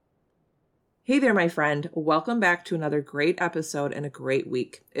Hey there, my friend. Welcome back to another great episode and a great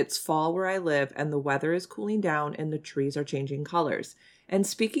week. It's fall where I live, and the weather is cooling down and the trees are changing colors. And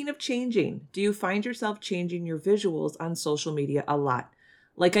speaking of changing, do you find yourself changing your visuals on social media a lot?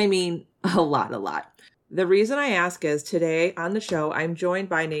 A lot. The reason I ask is today on the show, I'm joined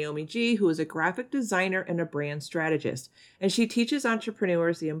by Naomi G, who is a graphic designer and a brand strategist. And she teaches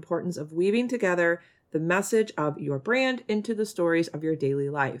entrepreneurs the importance of weaving together the message of your brand into the stories of your daily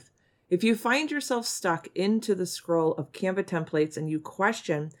life. If you find yourself stuck into the scroll of Canva templates and you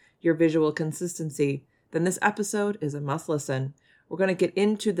question your visual consistency, then this episode is a must listen. We're going to get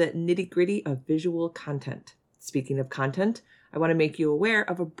into the nitty gritty of visual content. Speaking of content, I want to make you aware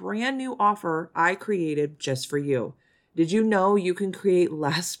of a brand new offer I created just for you. Did you know you can create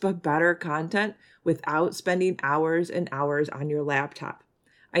less but better content without spending hours and hours on your laptop?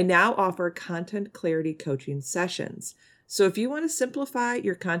 I now offer content clarity coaching sessions. So if you want to simplify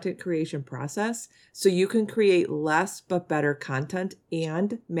your content creation process so you can create less but better content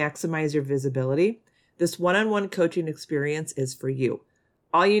and maximize your visibility, this one-on-one coaching experience is for you.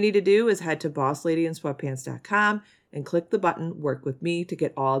 All you need to do is head to bossladyinsweatpants.com and click the button Work with Me to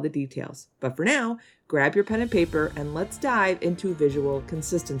get all the details. But for now, grab your pen and paper and let's dive into visual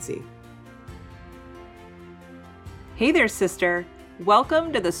consistency. Hey there, sister.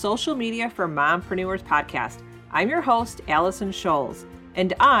 Welcome to the Social Media for Mompreneurs podcast. I'm your host, Allison Scholes,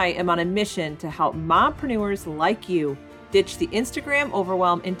 and I am on a mission to help mompreneurs like you ditch the Instagram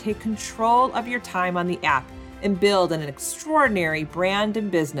overwhelm and take control of your time on the app and build an extraordinary brand and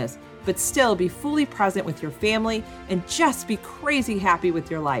business, but still be fully present with your family and just be crazy happy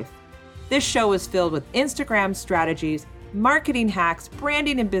with your life. This show is filled with Instagram strategies, marketing hacks,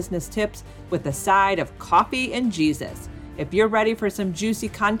 branding and business tips with a side of coffee and Jesus. If you're ready for some juicy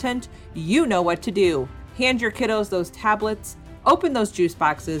content, you know what to do. Hand your kiddos those tablets, open those juice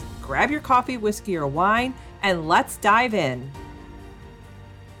boxes, grab your coffee, whiskey, or wine, and let's dive in.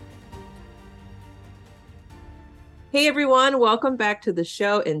 Hey everyone, welcome back to the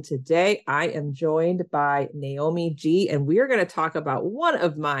show. And today I am joined by Naomi G, and we are going to talk about one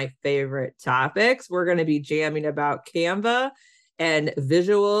of my favorite topics. We're going to be jamming about Canva and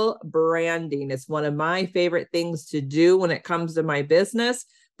visual branding. It's one of my favorite things to do when it comes to my business.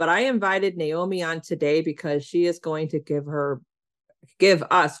 But I invited Naomi on today because she is going to give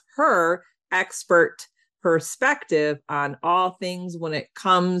us her expert perspective on all things when it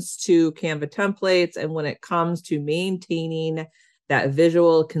comes to Canva templates and when it comes to maintaining that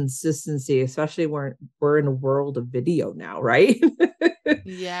visual consistency, especially when we're in a world of video now, right?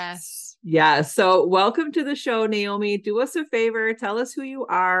 Yes. Yeah. So welcome to the show, Naomi. Do us a favor, tell us who you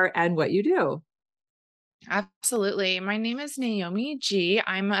are and what you do. Absolutely. My name is Naomi G.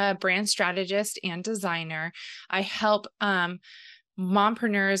 I'm a brand strategist and designer. I help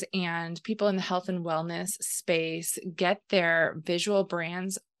mompreneurs and people in the health and wellness space get their visual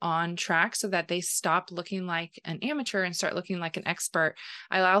brands on track so that they stop looking like an amateur and start looking like an expert.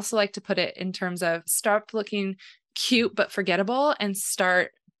 I also like to put it in terms of stop looking cute but forgettable and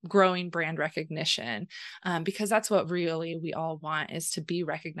start growing brand recognition, because that's what really we all want, is to be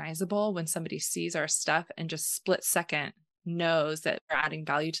recognizable when somebody sees our stuff and just split second knows that we're adding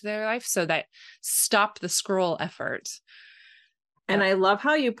value to their life, so that stop the scroll effort. And I love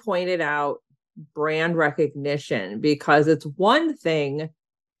how you pointed out brand recognition, because it's one thing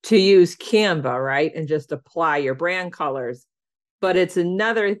to use Canva, right? And just apply your brand colors. But it's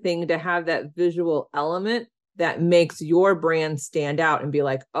another thing to have that visual element that makes your brand stand out and be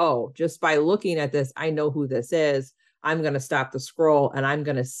like, oh, just by looking at this, I know who this is. I'm going to stop the scroll and I'm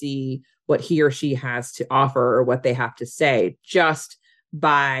going to see what he or she has to offer or what they have to say just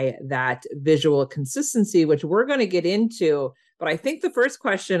by that visual consistency, which we're going to get into. But I think the first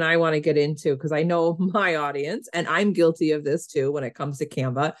question I want to get into, because I know my audience, and I'm guilty of this too when it comes to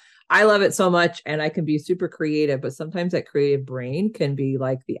Canva. I love it so much and I can be super creative, but sometimes that creative brain can be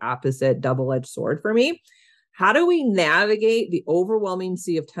like the opposite double-edged sword for me. How do we navigate the overwhelming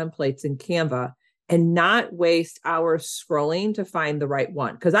sea of templates in Canva and not waste hours scrolling to find the right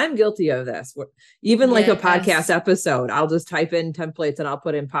one? Because I'm guilty of this. Even like a podcast episode, I'll just type in templates and I'll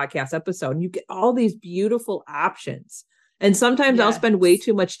put in podcast episode, and you get all these beautiful options. And sometimes I'll spend way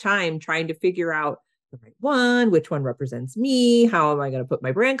too much time trying to figure out the right one, which one represents me, how am I going to put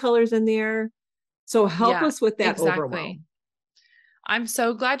my brand colors in there? So help us with that overwhelm. I'm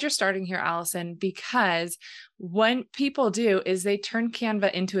so glad you're starting here, Allison, because what people do is they turn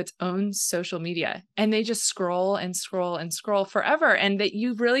Canva into its own social media and they just scroll and scroll and scroll forever. And that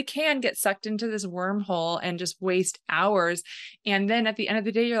you really can get sucked into this wormhole and just waste hours. And then at the end of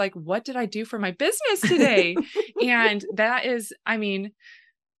the day, you're like, what did I do for my business today? And that is, I mean,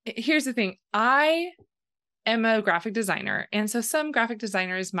 here's the thing. I am a graphic designer. And so some graphic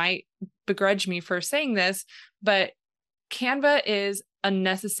designers might begrudge me for saying this, but Canva is a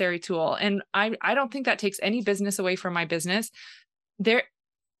necessary tool. And I don't think that takes any business away from my business. There,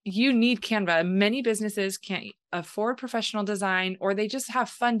 you need Canva. Many businesses can't afford professional design, or they just have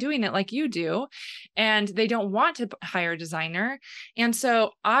fun doing it like you do, and they don't want to hire a designer. And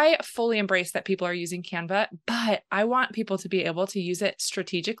so I fully embrace that people are using Canva, but I want people to be able to use it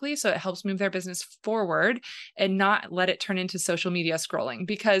strategically so it helps move their business forward and not let it turn into social media scrolling,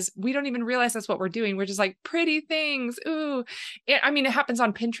 because we don't even realize that's what we're doing. We're just like, pretty things. Ooh. I mean, it happens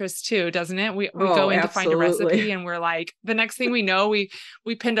on Pinterest too, doesn't it? We go in to find a recipe, and we're like, the next thing we know, we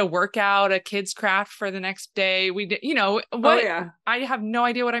pinned a workout, a kid's craft for the next day. We did, what? Oh, yeah. I have no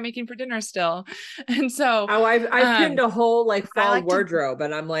idea what I'm making for dinner still. And so, I've pinned a whole fall wardrobe,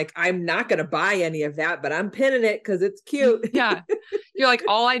 and I'm like, I'm not going to buy any of that, but I'm pinning it because it's cute. Yeah. You're like,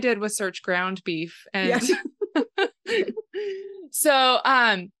 all I did was search ground beef. And so,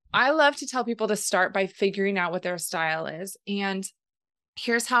 I love to tell people to start by figuring out what their style is. And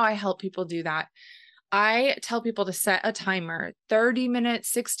here's how I help people do that. I tell people to set a timer, 30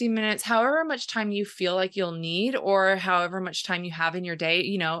 minutes, 60 minutes, however much time you feel like you'll need, or however much time you have in your day.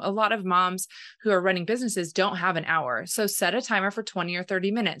 A lot of moms who are running businesses don't have an hour. So set a timer for 20 or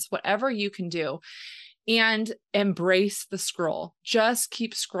 30 minutes, whatever you can do, and embrace the scroll. Just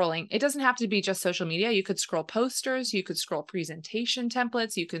keep scrolling. It doesn't have to be just social media. You could scroll posters, you could scroll presentation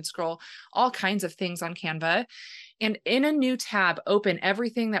templates, you could scroll all kinds of things on Canva. And in a new tab, open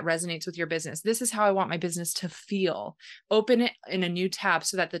everything that resonates with your business. This is how I want my business to feel. Open it in a new tab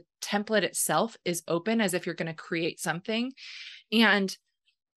so that the template itself is open as if you're going to create something. And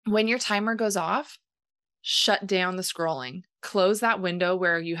when your timer goes off, shut down the scrolling. Close that window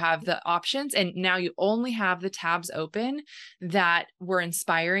where you have the options. And now you only have the tabs open that were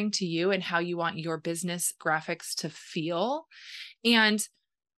inspiring to you and how you want your business graphics to feel. And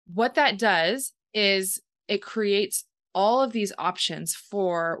what that does is it creates all of these options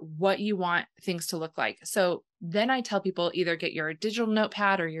for what you want things to look like. So then I tell people, either get your digital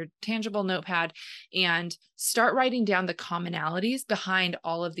notepad or your tangible notepad and start writing down the commonalities behind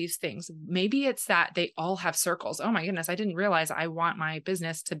all of these things. Maybe it's that they all have circles. Oh my goodness, I didn't realize I want my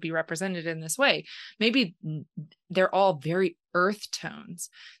business to be represented in this way. Maybe they're all very earth tones.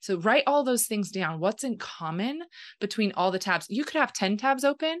 So write all those things down. What's in common between all the tabs? You could have 10 tabs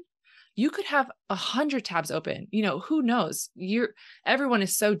open. You could have 100 tabs open. Who knows? Everyone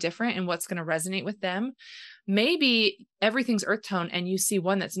is so different in what's going to resonate with them. Maybe everything's earth tone and you see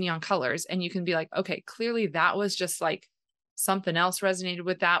one that's neon colors and you can be like, okay, clearly that was just like something else resonated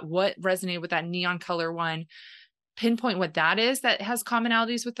with that. What resonated with that neon color one? Pinpoint what that is that has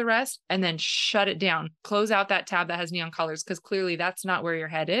commonalities with the rest, and then shut it down. Close out that tab that has neon colors, because clearly that's not where you're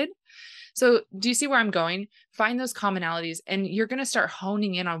headed. So do you see where I'm going? Find those commonalities, and you're going to start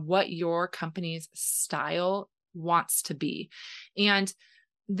honing in on what your company's style wants to be. And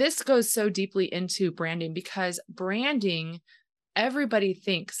this goes so deeply into branding, because branding, everybody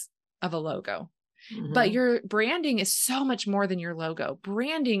thinks of a logo. Mm-hmm. But your branding is so much more than your logo.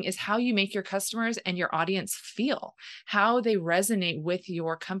 Branding is how you make your customers and your audience feel, how they resonate with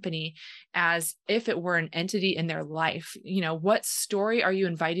your company as if it were an entity in their life. What story are you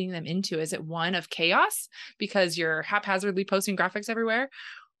inviting them into? Is it one of chaos because you're haphazardly posting graphics everywhere?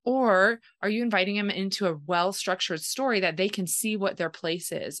 Or are you inviting them into a well-structured story that they can see what their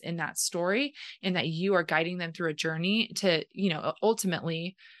place is in that story, and that you are guiding them through a journey to,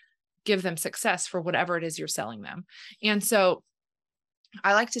 ultimately give them success for whatever it is you're selling them. And so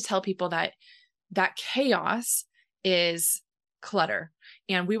I like to tell people that chaos is clutter,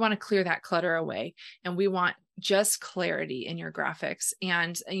 and we want to clear that clutter away, and we want just clarity in your graphics.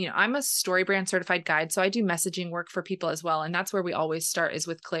 And, I'm a StoryBrand certified guide, so I do messaging work for people as well. And that's where we always start, is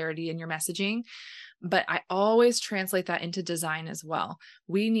with clarity in your messaging. But I always translate that into design as well.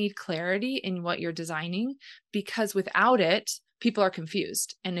 We need clarity in what you're designing, because without it, people are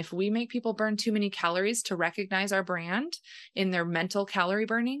confused. And if we make people burn too many calories to recognize our brand in their mental calorie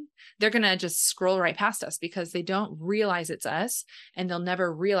burning, they're going to just scroll right past us, because they don't realize it's us, and they'll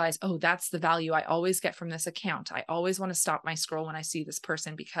never realize, oh, that's the value I always get from this account. I always want to stop my scroll when I see this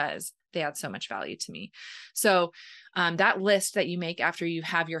person because they add so much value to me. So that list that you make after you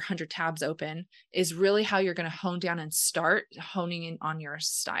have your 100 tabs open is really how you're going to hone down and start honing in on your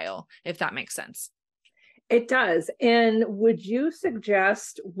style, if that makes sense. It does. And would you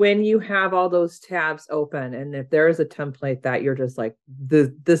suggest, when you have all those tabs open, and if there is a template that you're just like,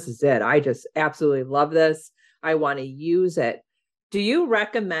 this is it, I just absolutely love this, I want to use it, do you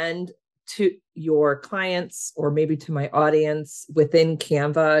recommend to your clients or maybe to my audience within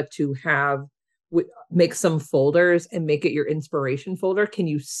Canva to have make some folders and make it your inspiration folder? Can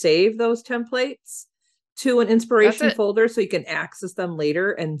you save those templates to an That's inspiration it. folder so you can access them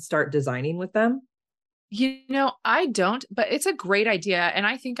later and start designing with them? I don't, but it's a great idea. And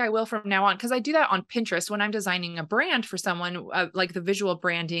I think I will from now on, because I do that on Pinterest when I'm designing a brand for someone, like the visual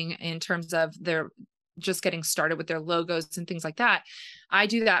branding in terms of their just getting started with their logos and things like that. I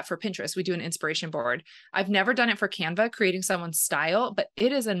do that for Pinterest. We do an inspiration board. I've never done it for Canva, creating someone's style, but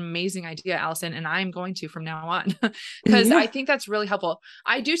it is an amazing idea, Allison. And I'm going to from now on because Yeah. I think that's really helpful.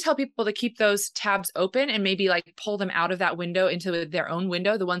 I do tell people to keep those tabs open and maybe like pull them out of that window into their own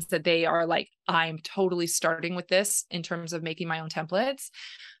window, the ones that they are like, I'm totally starting with this in terms of making my own templates.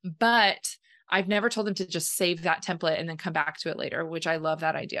 But I've never told them to just save that template and then come back to it later, which I love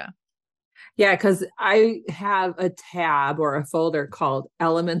that idea. Yeah, because I have a tab or a folder called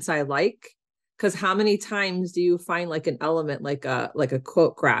elements I like. Because how many times do you find like an element like a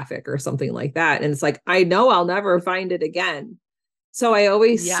quote graphic or something like that? And it's like, I know I'll never find it again. So I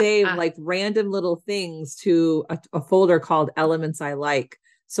always Yeah. save like random little things to a folder called elements I like.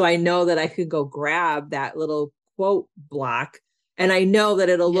 So I know that I could go grab that little quote block and I know that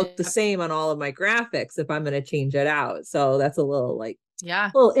it'll look the Yeah. same on all of my graphics if I'm going to change it out. So that's a little like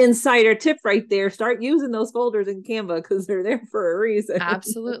Yeah. little insider tip right there. Start using those folders in Canva because they're there for a reason.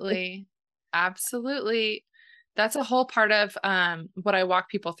 Absolutely. Absolutely. That's a whole part of what I walk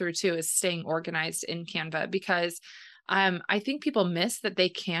people through too, is staying organized in Canva, because I think people miss that they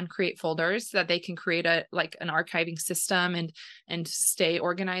can create folders, that they can create an archiving system and stay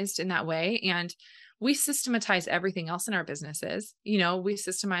organized in that way. And we systematize everything else in our businesses. We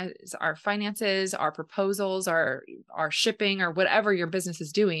systemize our finances, our proposals, our shipping, or whatever your business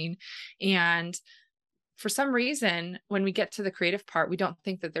is doing. And for some reason, when we get to the creative part, we don't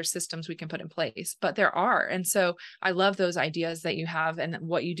think that there's systems we can put in place, but there are. And so I love those ideas that you have and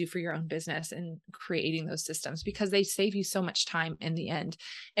what you do for your own business and creating those systems, because they save you so much time in the end.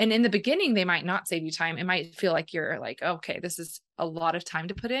 And in the beginning, they might not save you time. It might feel like you're like, okay, this is a lot of time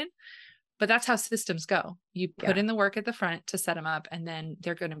to put in, but that's how systems go. You put Yeah. in the work at the front to set them up, and then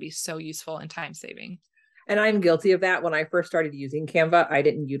they're going to be so useful and time saving. And I'm guilty of that. When I first started using Canva, I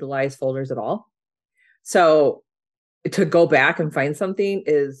didn't utilize folders at all. So to go back and find something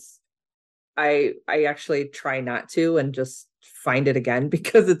is I actually try not to and just find it again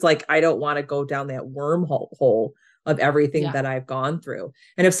because it's like I don't want to go down that wormhole of everything Yeah. that I've gone through.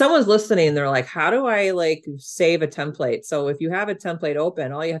 And if someone's listening, they're like, how do I like save a template? So if you have a template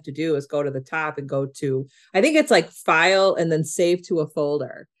open, all you have to do is go to the top and go to, I think it's like file and then save to a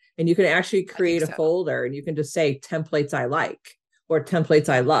folder. And you can actually I think create a so. folder and you can just say templates I like or templates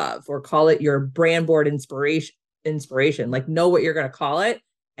I love or call it your brand board inspiration. Like know what you're going to call it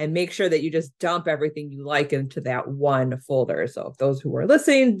and make sure that you just dump everything you like into that one folder. So if those who were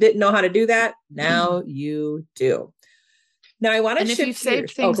listening didn't know how to do that, now you do. Now I want to And if you've shift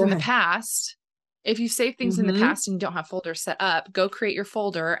saved gears. Oh, things go in the ahead. past, if you save things in the Mm-hmm. past and you don't have folders set up, go create your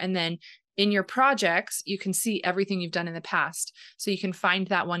folder. And then in your projects, you can see everything you've done in the past. So you can find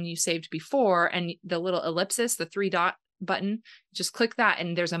that one you saved before, and the little ellipsis, the 3 dot button, just click that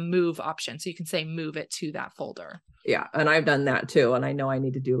and there's a move option. So you can say move it to that folder. Yeah, and I've done that too. And I know I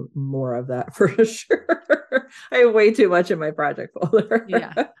need to do more of that for sure. I have way too much in my project folder.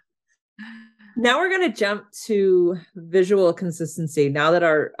 Yeah. Now we're going to jump to visual consistency. Now that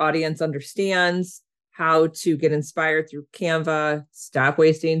our audience understands how to get inspired through Canva, stop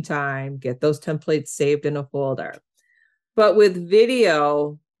wasting time, get those templates saved in a folder. But with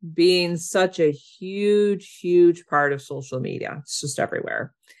video being such a huge, huge part of social media, it's just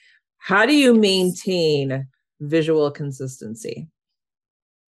everywhere. How do you maintain visual consistency?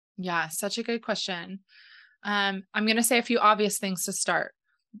 Yeah, such a good question. I'm going to say a few obvious things to start.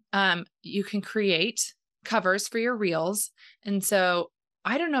 You can create covers for your reels. And so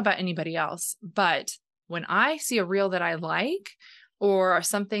I don't know about anybody else, but when I see a reel that I like or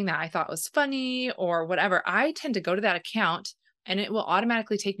something that I thought was funny or whatever, I tend to go to that account and it will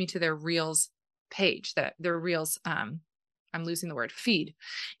automatically take me to their reels page, that their reels, I'm losing the word, feed.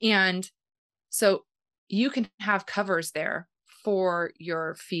 And so you can have covers there for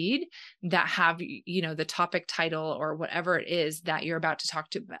your feed that have, the topic title or whatever it is that you're about to talk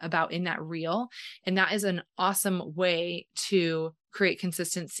about in that reel. And that is an awesome way to create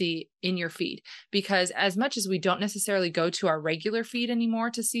consistency in your feed, because as much as we don't necessarily go to our regular feed anymore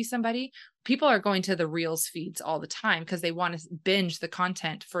to see somebody, people are going to the reels feeds all the time because they want to binge the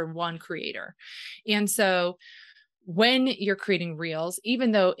content for one creator. And so when you're creating reels,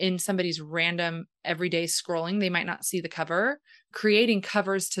 even though in somebody's random everyday scrolling, they might not see the cover, creating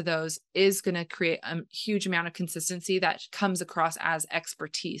covers to those is going to create a huge amount of consistency that comes across as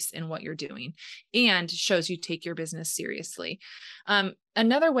expertise in what you're doing and shows you take your business seriously.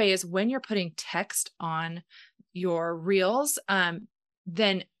 Another way is when you're putting text on your reels,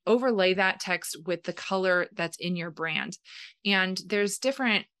 then overlay that text with the color that's in your brand. And there's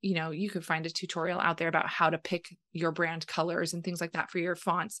different, you could find a tutorial out there about how to pick your brand colors and things like that for your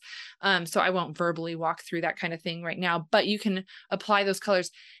fonts. So I won't verbally walk through that kind of thing right now, but you can apply those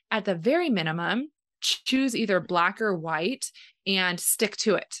colors at the very minimum. Choose either black or white and stick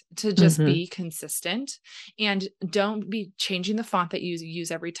to it to just be consistent, and don't be changing the font that you use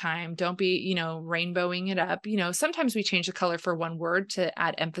every time. Don't be, rainbowing it up. Sometimes we change the color for one word to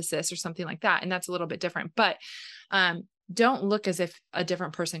add emphasis or something like that. And that's a little bit different, but, don't look as if a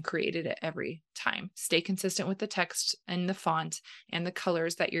different person created it every time. Stay consistent with the text and the font and the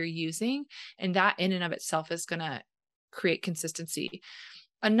colors that you're using. And that in and of itself is going to create consistency.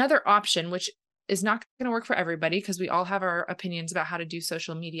 Another option, which is not going to work for everybody because we all have our opinions about how to do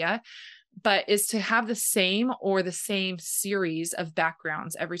social media, but is to have the same series of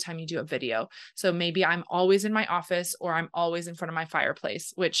backgrounds every time you do a video. So maybe I'm always in my office or I'm always in front of my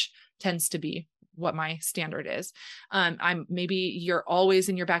fireplace, which tends to be what my standard is. Maybe you're always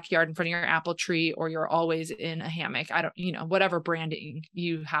in your backyard in front of your apple tree, or you're always in a hammock. I don't, whatever branding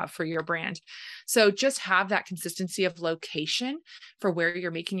you have for your brand. So just have that consistency of location for where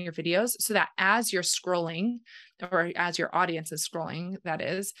you're making your videos, so that as you're scrolling, or as your audience is scrolling, that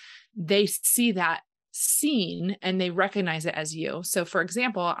is, they see that scene and they recognize it as you. So for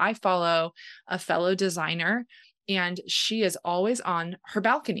example, I follow a fellow designer, and she is always on her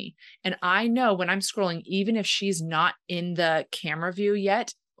balcony. And I know when I'm scrolling, even if she's not in the camera view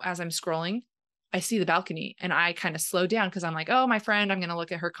yet, as I'm scrolling, I see the balcony and I kind of slow down because I'm like, oh, my friend, I'm going to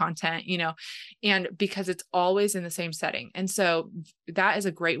look at her content, and because it's always in the same setting. And so that is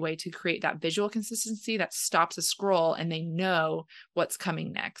a great way to create that visual consistency that stops a scroll and they know what's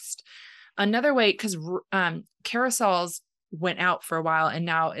coming next. Another way, because carousels went out for a while and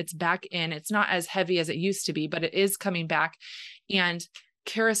now it's back in. It's not as heavy as it used to be, but it is coming back. And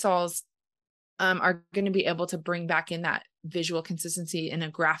carousels are going to be able to bring back in that visual consistency in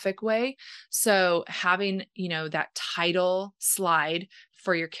a graphic way. So having, that title slide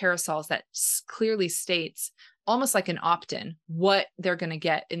for your carousels that clearly states, almost like an opt-in, what they're going to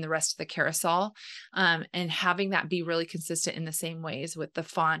get in the rest of the carousel, and having that be really consistent in the same ways with the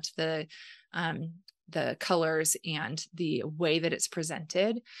font, the colors, and the way that it's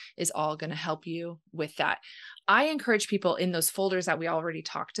presented is all going to help you with that. I encourage people in those folders that we already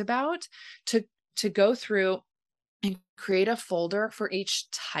talked about to go through and create a folder for each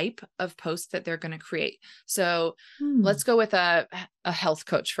type of post that they're going to create. So let's go with a health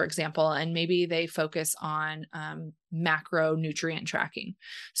coach, for example, and maybe they focus on macronutrient tracking.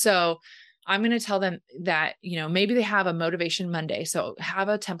 So I'm going to tell them that, maybe they have a Motivation Monday. So have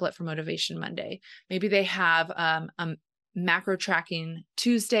a template for Motivation Monday. Maybe they have a macro tracking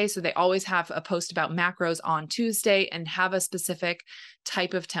Tuesday. So they always have a post about macros on Tuesday and have a specific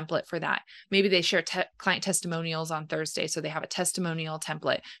type of template for that. Maybe they share client testimonials on Thursday. So they have a testimonial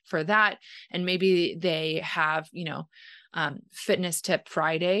template for that. And maybe they have, Fitness Tip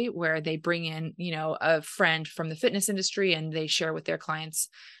Friday, where they bring in, a friend from the fitness industry and they share with their clients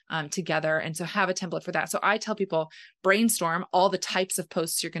together. And so have a template for that. So I tell people, brainstorm all the types of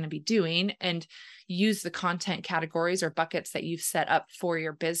posts you're going to be doing and use the content categories or buckets that you've set up for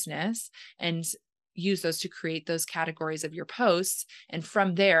your business and use those to create those categories of your posts. And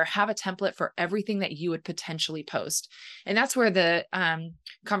from there, have a template for everything that you would potentially post. And that's where the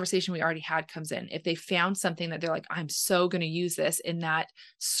conversation we already had comes in. If they found something that they're like, I'm so going to use this in that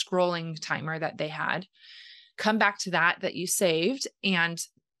scrolling timer that they had, come back to that you saved and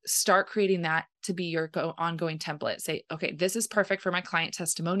start creating that to be your ongoing template. Say, okay, this is perfect for my client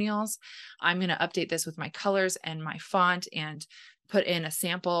testimonials. I'm going to update this with my colors and my font and put in a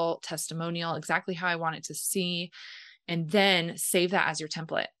sample testimonial, exactly how I want it to see, and then save that as your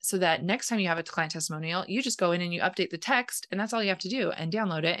template so that next time you have a client testimonial, you just go in and you update the text and that's all you have to do and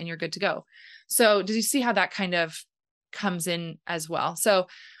download it and you're good to go. So did you see how that kind of comes in as well? So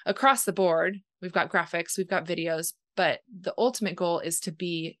across the board, we've got graphics, we've got videos, but the ultimate goal is to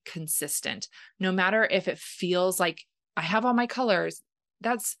be consistent. No matter if it feels like I have all my colors,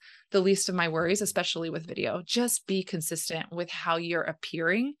 that's the least of my worries, especially with video. Just be consistent with how you're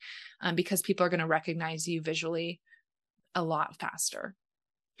appearing, because people are going to recognize you visually a lot faster.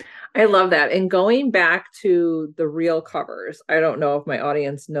 I love that. And going back to the reel covers, I don't know if my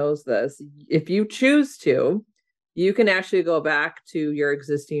audience knows this. If you choose to, you can actually go back to your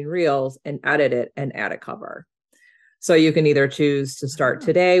existing reels and edit it and add a cover. So you can either choose to start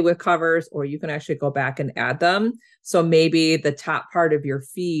today with covers, or you can actually go back and add them. So maybe the top part of your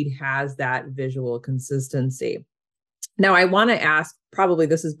feed has that visual consistency. Now, I want to ask, probably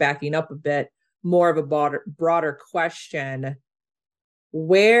this is backing up a bit, more of a broader question.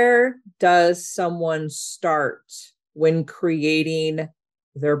 Where does someone start when creating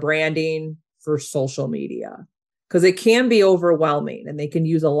their branding for social media? Because it can be overwhelming and they can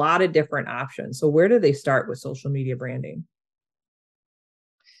use a lot of different options. So where do they start with social media branding?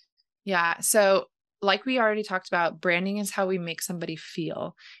 Yeah. So, like we already talked about, branding is how we make somebody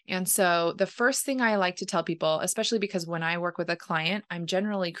feel. And so, the first thing I like to tell people, especially because when I work with a client, I'm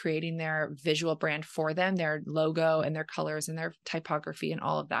generally creating their visual brand for them, their logo and their colors and their typography and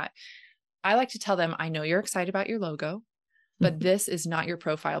all of that. I like to tell them, I know you're excited about your logo, but this is not your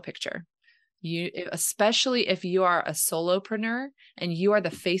profile picture. Especially if you are a solopreneur and you are the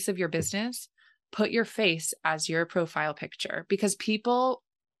face of your business, put your face as your profile picture, because people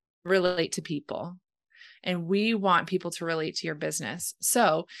relate to people and we want people to relate to your business.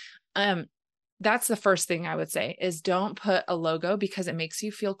 So, that's the first thing I would say is don't put a logo, because it makes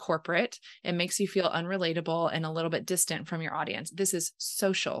you feel corporate. It makes you feel unrelatable and a little bit distant from your audience. This is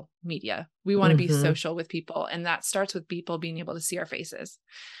social media. We want to be social with people. And that starts with people being able to see our faces.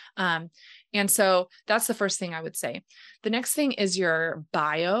 And so that's the first thing I would say. The next thing is your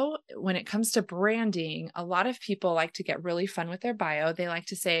bio. When it comes to branding, a lot of people like to get really fun with their bio. They like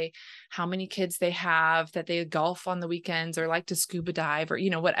to say how many kids they have, that they golf on the weekends or like to scuba dive, or,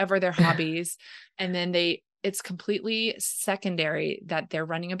 whatever their hobbies. And then it's completely secondary that they're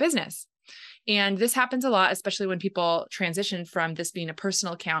running a business. And this happens a lot, especially when people transition from this being a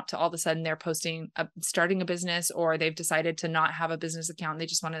personal account to all of a sudden they're starting a business, or they've decided to not have a business account. They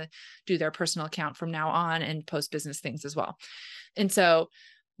just want to do their personal account from now on and post business things as well. And so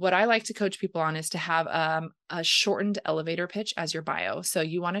what I like to coach people on is to have a shortened elevator pitch as your bio. So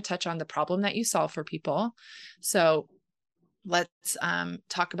you want to touch on the problem that you solve for people. So let's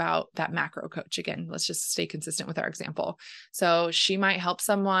talk about that macro coach again. Let's just stay consistent with our example. So she might help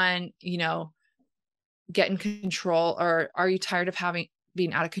someone, get in control, or are you tired of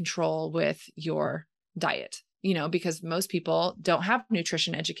being out of control with your diet? Because most people don't have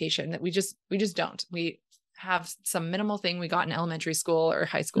nutrition education, that we just don't. We have some minimal thing we got in elementary school or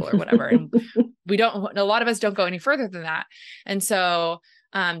high school or whatever. And a lot of us don't go any further than that. And so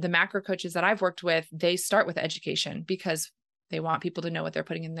the macro coaches that I've worked with, they start with education because they want people to know what they're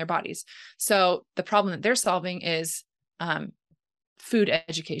putting in their bodies. So the problem that they're solving is food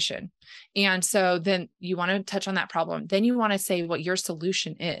education. And so then you want to touch on that problem. Then you want to say what your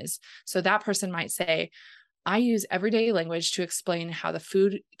solution is. So that person might say, I use everyday language to explain how the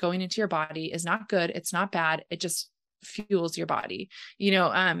food going into your body is not good. It's not bad. It just fuels your body,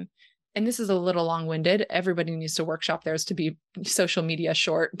 and this is a little long-winded. Everybody needs to workshop theirs to be social media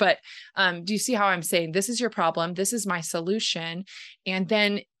short, but do you see how I'm saying, this is your problem, this is my solution? And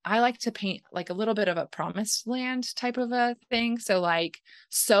then I like to paint like a little bit of a promised land type of a thing. So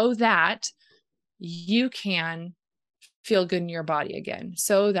that you can feel good in your body again,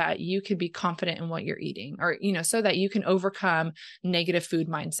 so that you can be confident in what you're eating, or, so that you can overcome negative food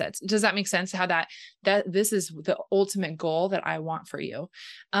mindsets. Does that make sense? How that this is the ultimate goal that I want for you.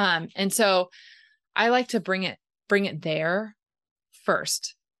 And so I like to bring it there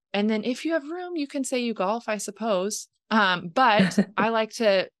first. And then if you have room, you can say you golf, I suppose. But I like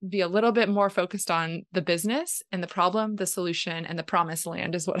to be a little bit more focused on the business and the problem, the solution, and the promised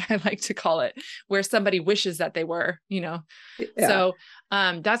land is what I like to call it, where somebody wishes that they were, Yeah. So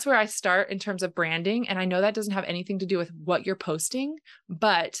that's where I start in terms of branding. And I know that doesn't have anything to do with what you're posting,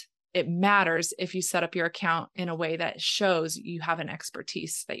 but it matters if you set up your account in a way that shows you have an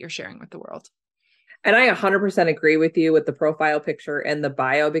expertise that you're sharing with the world. And I 100% agree with you with the profile picture and the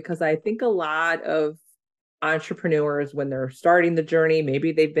bio, because I think a lot of entrepreneurs, when they're starting the journey,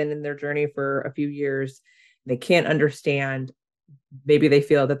 maybe they've been in their journey for a few years, they can't understand, maybe they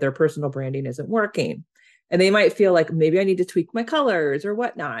feel that their personal branding isn't working. And they might feel like, maybe I need to tweak my colors or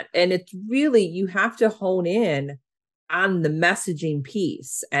whatnot. And it's really, you have to hone in on the messaging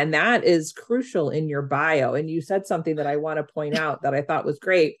piece. And that is crucial in your bio. And you said something that I want to point out that I thought was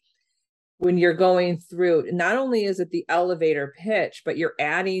great. When you're going through, not only is it the elevator pitch, but you're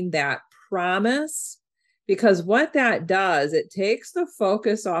adding that promise, because what that does, it takes the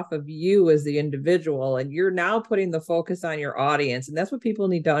focus off of you as the individual, and you're now putting the focus on your audience. And that's what people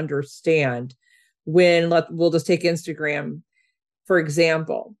need to understand. We'll just take Instagram, for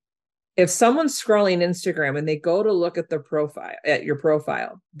example. if someone's scrolling Instagram and they go to look at your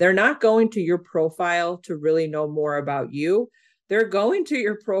profile, they're not going to your profile to really know more about you. They're going to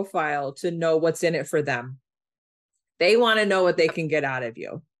your profile to know what's in it for them. They want to know what they can get out of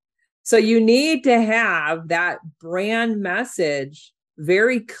you. So you need to have that brand message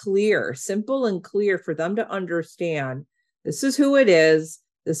very clear, simple and clear for them to understand this is who it is.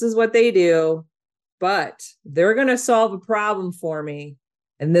 This is what they do, but they're going to solve a problem for me.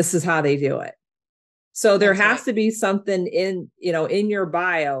 And this is how they do it. So there has to be something in your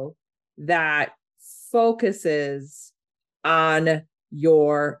bio that focuses on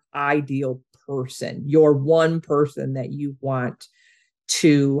your ideal person, your one person that you want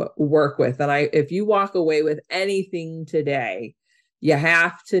to work with. And if you walk away with anything today, you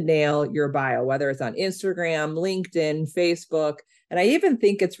have to nail your bio, whether it's on Instagram, LinkedIn, Facebook. And I even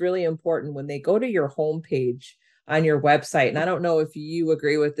think it's really important when they go to your homepage on your website. And I don't know if you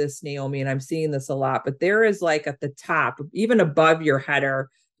agree with this, Naomi, and I'm seeing this a lot, but there is like at the top, even above your header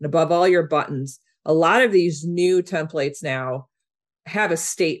and above all your buttons, a lot of these new templates now have a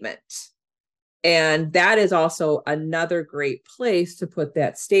statement. And that is also another great place to put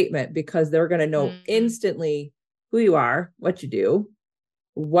that statement, because they're going to know instantly who you are, what you do,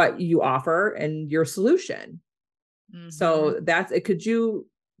 what you offer, and your solution. So that's it.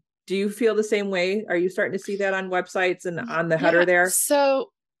 Do you feel the same way? Are you starting to see that on websites and on the header there? So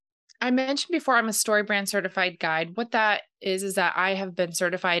I mentioned before, I'm a StoryBrand certified guide. What that is that I have been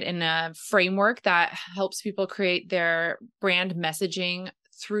certified in a framework that helps people create their brand messaging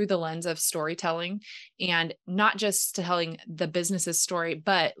through the lens of storytelling, and not just telling the business's story,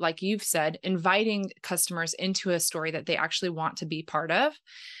 but like you've said, inviting customers into a story that they actually want to be part of.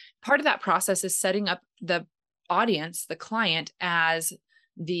 Part of that process is setting up the audience, the client, as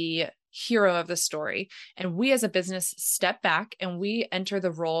the hero of the story. And we as a business step back and we enter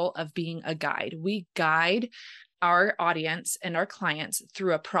the role of being a guide. We guide our audience and our clients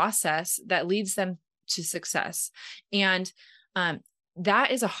through a process that leads them to success. And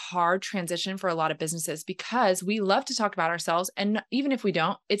that is a hard transition for a lot of businesses, because we love to talk about ourselves. And even if we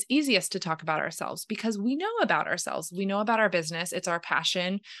don't, it's easiest to talk about ourselves because we know about ourselves. We know about our business. It's our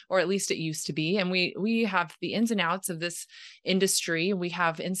passion, or at least it used to be. And we have the ins and outs of this industry. We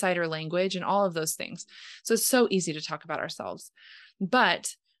have insider language and all of those things. So it's so easy to talk about ourselves.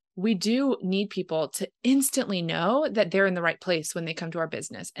 But we do need people to instantly know that they're in the right place when they come to our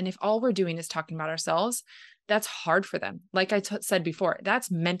business. And if all we're doing is talking about ourselves, that's hard for them. Like I said before,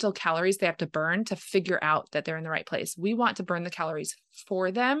 that's mental calories they have to burn to figure out that they're in the right place. We want to burn the calories for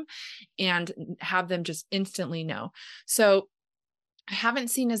them and have them just instantly know. So I haven't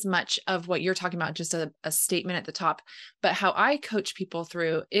seen as much of what you're talking about, just a statement at the top, but how I coach people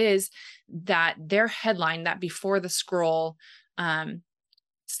through is that their headline, that before the scroll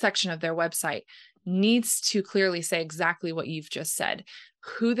section of their website, needs to clearly say exactly what you've just said,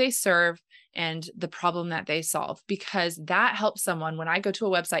 who they serve and the problem that they solve, because that helps someone when I go to a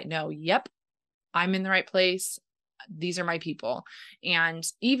website know, yep, I'm in the right place. These are my people. And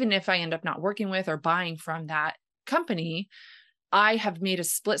even if I end up not working with or buying from that company, I have made a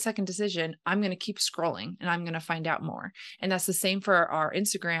split-second decision. I'm going to keep scrolling and I'm going to find out more. And that's the same for our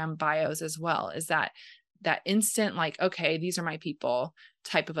Instagram bios as well, is that instant, like, okay, these are my people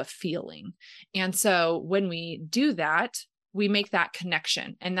type of a feeling. And so when we do that, we make that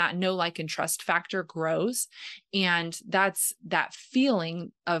connection, and that know, like, and trust factor grows. And that's that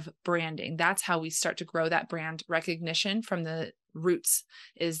feeling of branding. That's how we start to grow that brand recognition from the roots,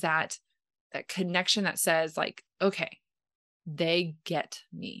 is that connection that says, like, okay, they get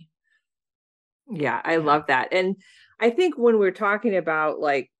me. Yeah, I love that. And I think when we're talking about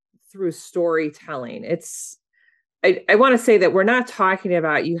like through storytelling, I want to say that we're not talking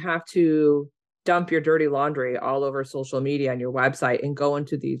about you have to dump your dirty laundry all over social media on your website and go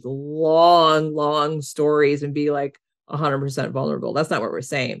into these long stories and be like 100% vulnerable. That's not what we're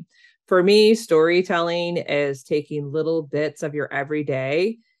saying. For me, storytelling is taking little bits of your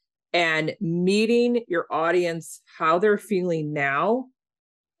everyday and meeting your audience how they're feeling now,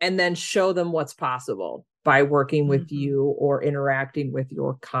 and then show them what's possible by working with you or interacting with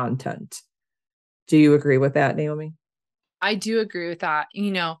your content. Do you agree with that, Naomi? I do agree with that.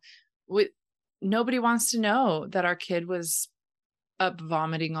 Nobody wants to know that our kid was up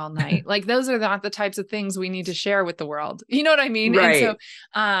vomiting all night. Like, those are not the types of things we need to share with the world. You know what I mean? Right.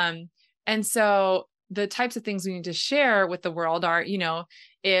 And so the types of things we need to share with the world are,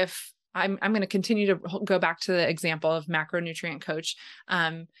 if I'm going to continue to go back to the example of macronutrient coach.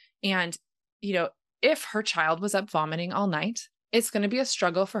 And, if her child was up vomiting all night, it's going to be a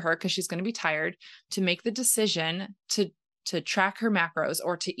struggle for her, because she's going to be tired, to make the decision to track her macros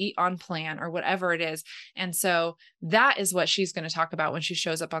or to eat on plan or whatever it is. And so that is what she's going to talk about when she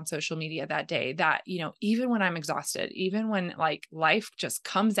shows up on social media that day, that, even when I'm exhausted, even when like life just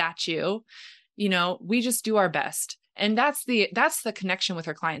comes at you, we just do our best. And that's the connection with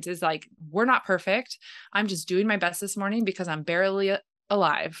her clients, is like, we're not perfect. I'm just doing my best this morning because I'm barely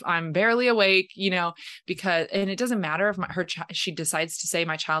alive. I'm barely awake, because, and it doesn't matter if she decides to say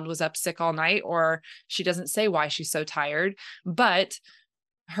my child was up sick all night, or she doesn't say why she's so tired, but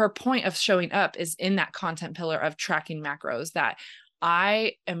her point of showing up is in that content pillar of tracking macros, that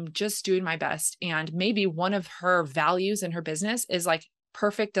I am just doing my best. And maybe one of her values in her business is like,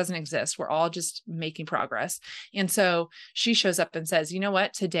 perfect doesn't exist. We're all just making progress. And so she shows up and says, you know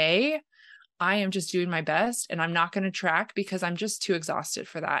what, today I am just doing my best and I'm not going to track because I'm just too exhausted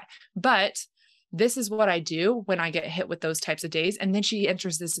for that. But this is what I do when I get hit with those types of days. And then she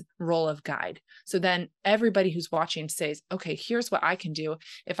enters this role of guide. So then everybody who's watching says, okay, here's what I can do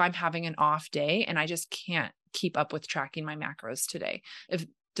if I'm having an off day and I just can't keep up with tracking my macros today.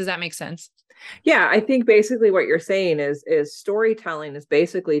 Does that make sense? Yeah, I think basically what you're saying is storytelling is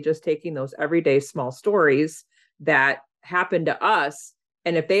basically just taking those everyday small stories that happen to us,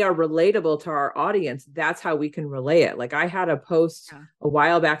 and if they are relatable to our audience, that's how we can relay it. Like I had a post a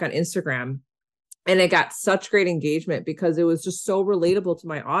while back on Instagram, and it got such great engagement because it was just so relatable to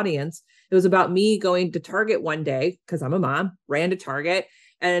my audience. It was about me going to Target one day because I'm a mom, ran to Target,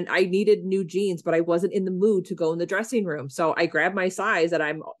 and I needed new jeans, but I wasn't in the mood to go in the dressing room. So I grabbed my size that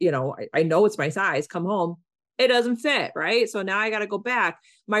I know it's my size, come home, it doesn't fit, right? So now I got to go back.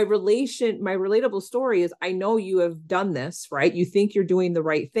 My relatable story is, I know you have done this, right? You think you're doing the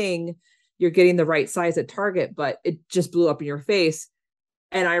right thing. You're getting the right size at Target, but it just blew up in your face.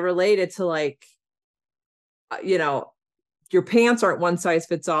 And I related to like, your pants aren't one size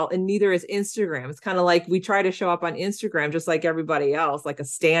fits all, and neither is Instagram. It's kind of like we try to show up on Instagram just like everybody else, like a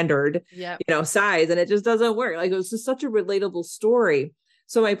standard, size, and it just doesn't work. Like, it was just such a relatable story.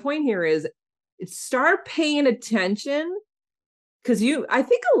 So my point here is, start paying attention, because I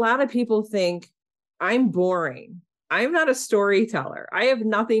think a lot of people think I'm boring. I'm not a storyteller. I have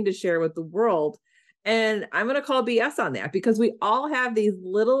nothing to share with the world. And I'm going to call BS on that, because we all have these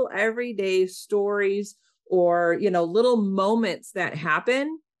little everyday stories or, little moments that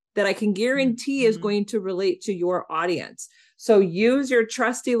happen that I can guarantee is going to relate to your audience. So use your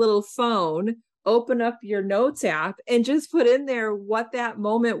trusty little phone, open up your notes app, and just put in there what that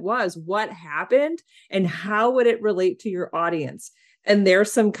moment was, what happened, and how would it relate to your audience. And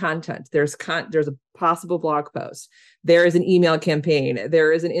there's some content. There's a possible blog post. There is an email campaign.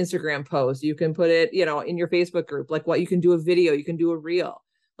 There is an Instagram post. You can put it, in your Facebook group, like what you can do a video, you can do a reel.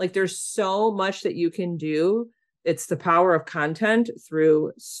 Like, there's so much that you can do. It's the power of content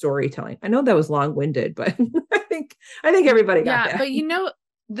through storytelling. I know that was long-winded, but I think everybody got that. But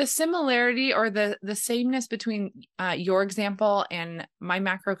the similarity or the sameness between your example and my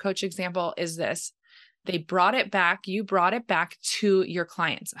macro coach example is this. You brought it back to your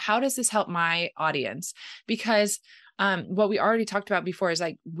clients. How does this help my audience? Because what we already talked about before is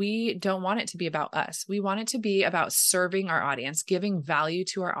like, we don't want it to be about us. We want it to be about serving our audience, giving value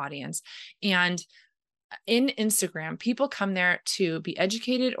to our audience. And in Instagram, people come there to be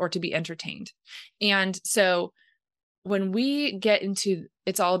educated or to be entertained. And so when we get into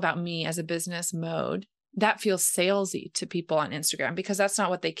it's all about me as a business mode, that feels salesy to people on Instagram, because that's not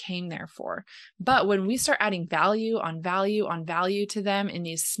what they came there for. But when we start adding value on value on value to them in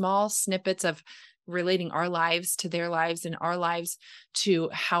these small snippets of relating our lives to their lives and our lives to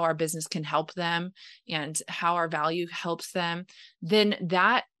how our business can help them and how our value helps them, then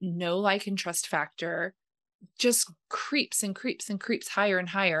that know, like, and trust factor just creeps and creeps and creeps higher and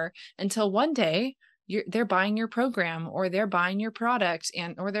higher until one day they're buying your program, or they're buying your product,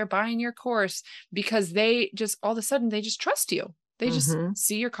 or they're buying your course, because they just all of a sudden they just trust you. They just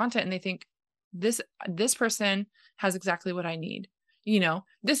see your content and they think this person has exactly what I need.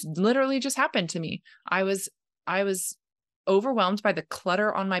 This literally just happened to me. I was overwhelmed by the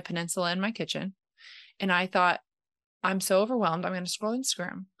clutter on my peninsula in my kitchen. And I thought, I'm so overwhelmed, I'm going to scroll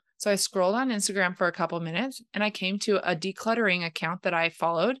Instagram. So I scrolled on Instagram for a couple of minutes, and I came to a decluttering account that I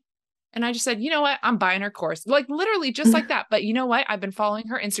followed. And I just said, you know what? I'm buying her course. Like, literally just like that. But you know what? I've been following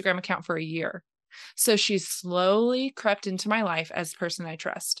her Instagram account for a year. So she's slowly crept into my life as a person I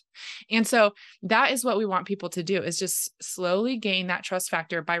trust. And so that is what we want people to do, is just slowly gain that trust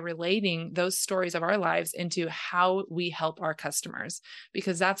factor by relating those stories of our lives into how we help our customers,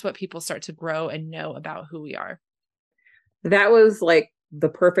 because that's what people start to grow and know about who we are. That was like the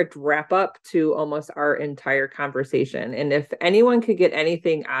perfect wrap up to almost our entire conversation. And if anyone could get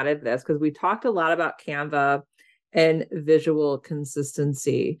anything out of this, because we talked a lot about Canva and visual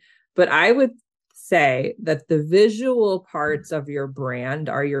consistency. But I would say that the visual parts of your brand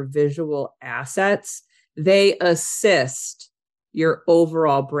are your visual assets. They assist your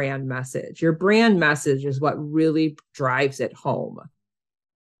overall brand message. Your brand message is what really drives it home.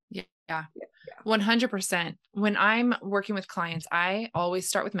 Yeah. 100%. When I'm working with clients, I always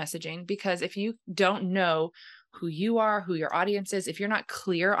start with messaging, because if you don't know who you are, who your audience is, if you're not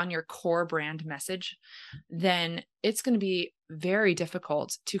clear on your core brand message, then it's going to be very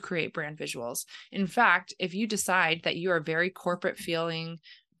difficult to create brand visuals. In fact, if you decide that you are very corporate feeling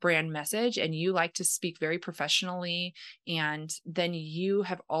brand message and you like to speak very professionally, and then you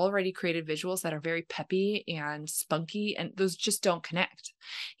have already created visuals that are very peppy and spunky, and those just don't connect.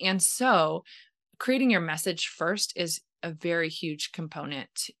 And so creating your message first is a very huge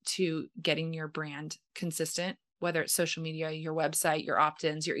component to getting your brand consistent, whether it's social media, your website, your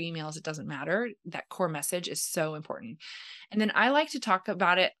opt-ins, your emails, it doesn't matter. That core message is so important. And then I like to talk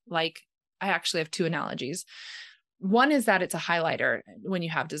about it like, I actually have two analogies. One is that it's a highlighter when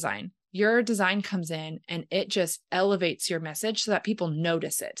you have design. Your design comes in and it just elevates your message so that people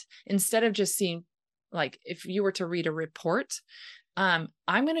notice it. Instead of just seeing, like if you were to read a report,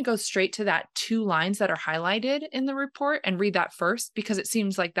 I'm going to go straight to that 2 lines that are highlighted in the report and read that first, because it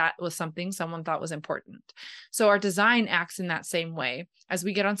seems like that was something someone thought was important. So our design acts in that same way. As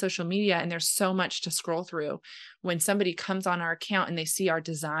we get on social media and there's so much to scroll through, when somebody comes on our account and they see our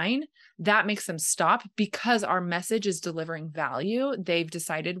design, that makes them stop, because our message is delivering value. They've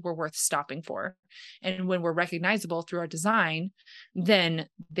decided we're worth stopping for. And when we're recognizable through our design, then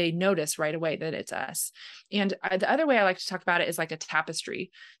they notice right away that it's us. And the other way I like to talk about it is like a tapestry.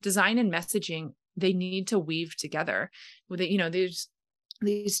 Design and messaging, they need to weave together. There's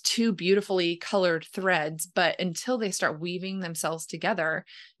these 2 beautifully colored threads, but until they start weaving themselves together,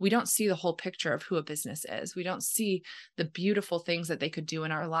 we don't see the whole picture of who a business is. We don't see the beautiful things that they could do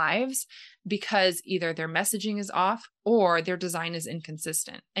in our lives, because either their messaging is off or their design is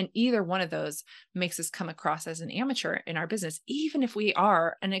inconsistent. And either one of those makes us come across as an amateur in our business, even if we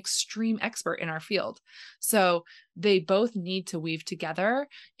are an extreme expert in our field. So they both need to weave together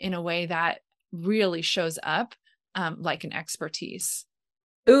in a way that really shows up like an expertise.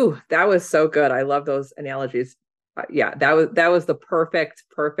 Ooh, that was so good. I love those analogies. Yeah, that was the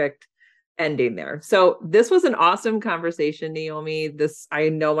perfect ending there. So this was an awesome conversation, Naomi. I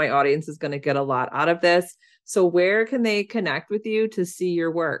know my audience is going to get a lot out of this. So where can they connect with you to see your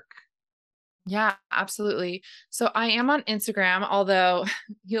work? Yeah, absolutely. So I am on Instagram, although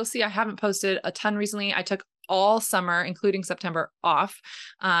you'll see I haven't posted a ton recently. I took all summer, including September, off.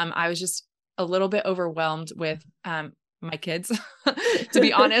 I was just a little bit overwhelmed with my kids, to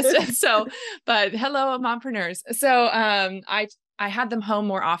be honest. So, but hello, mompreneurs. So, I had them home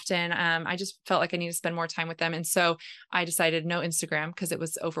more often. I just felt like I needed to spend more time with them. And so I decided no Instagram, because it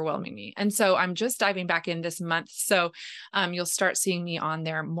was overwhelming me. And so I'm just diving back in this month. So, you'll start seeing me on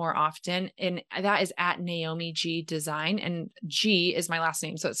there more often. And that is at Naomi G Design, and G is my last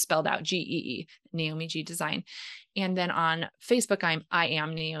name. So it's spelled out Gee, Naomi G Design. And then on Facebook, I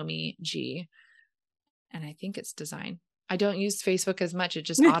am Naomi G, and I think it's design. I don't use Facebook as much. It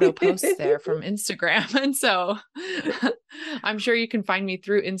just auto posts there from Instagram. And so I'm sure you can find me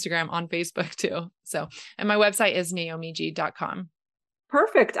through Instagram on Facebook too. So, and my website is naomig.com.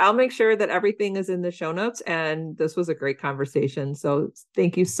 Perfect. I'll make sure that everything is in the show notes, and this was a great conversation. So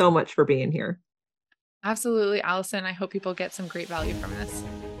thank you so much for being here. Absolutely, Allison. I hope people get some great value from this.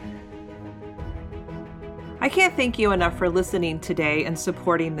 I can't thank you enough for listening today and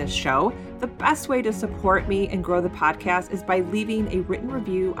supporting this show. The best way to support me and grow the podcast is by leaving a written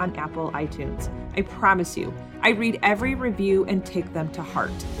review on Apple iTunes. I promise you, I read every review and take them to heart.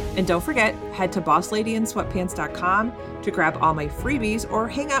 And don't forget, head to BossLadyInSweatpants.com to grab all my freebies or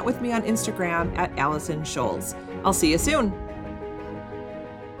hang out with me on Instagram at Allison Scholes. I'll see you soon.